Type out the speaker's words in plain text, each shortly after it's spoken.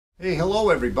Hey, hello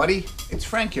everybody. It's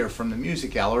Frank here from the Music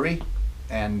Gallery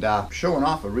and showing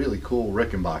off a really cool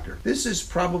Rickenbacker. This is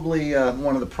probably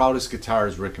one of the proudest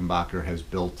guitars Rickenbacker has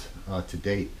built to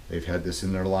date. They've had this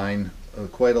in their line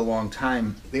quite a long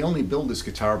time. They only build this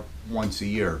guitar once a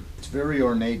year. It's very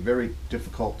ornate, very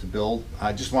difficult to build.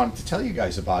 I just wanted to tell you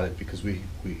guys about it because we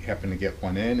happen to get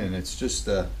one in, and it's just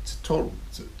it's a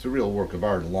real work of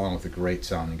art along with a great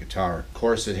sounding guitar. Of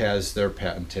course, it has their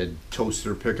patented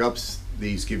toaster pickups.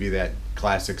 These give you that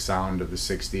classic sound of the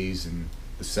 60s and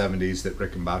the 70s that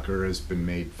Rickenbacker has been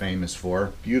made famous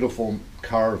for. Beautiful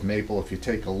carved maple if you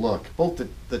take a look. Both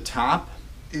the top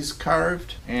is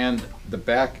carved and the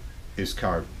back is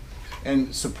carved.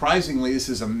 And surprisingly, this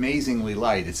is amazingly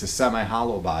light. It's a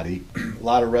semi-hollow body, a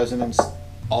lot of resonance,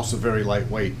 also very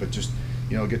lightweight, but just,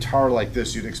 you know, a guitar like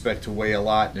this you'd expect to weigh a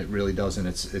lot, and it really doesn't.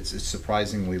 It's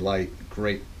surprisingly light.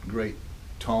 Great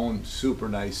tone, super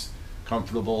nice,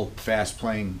 comfortable, fast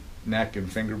playing neck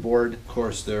and fingerboard. Of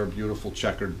course, they're beautiful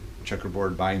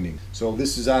checkerboard binding. So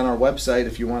this is on our website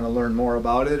if you want to learn more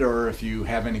about it, or if you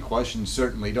have any questions,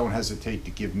 certainly don't hesitate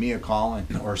to give me a call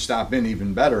or stop in.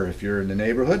 Even better, if you're in the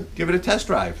neighborhood, give it a test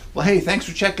drive. Well, hey, thanks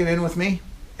for checking in with me.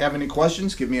 Have any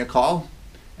questions, give me a call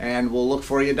and we'll look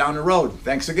for you down the road.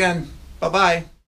 Thanks again. Bye-bye.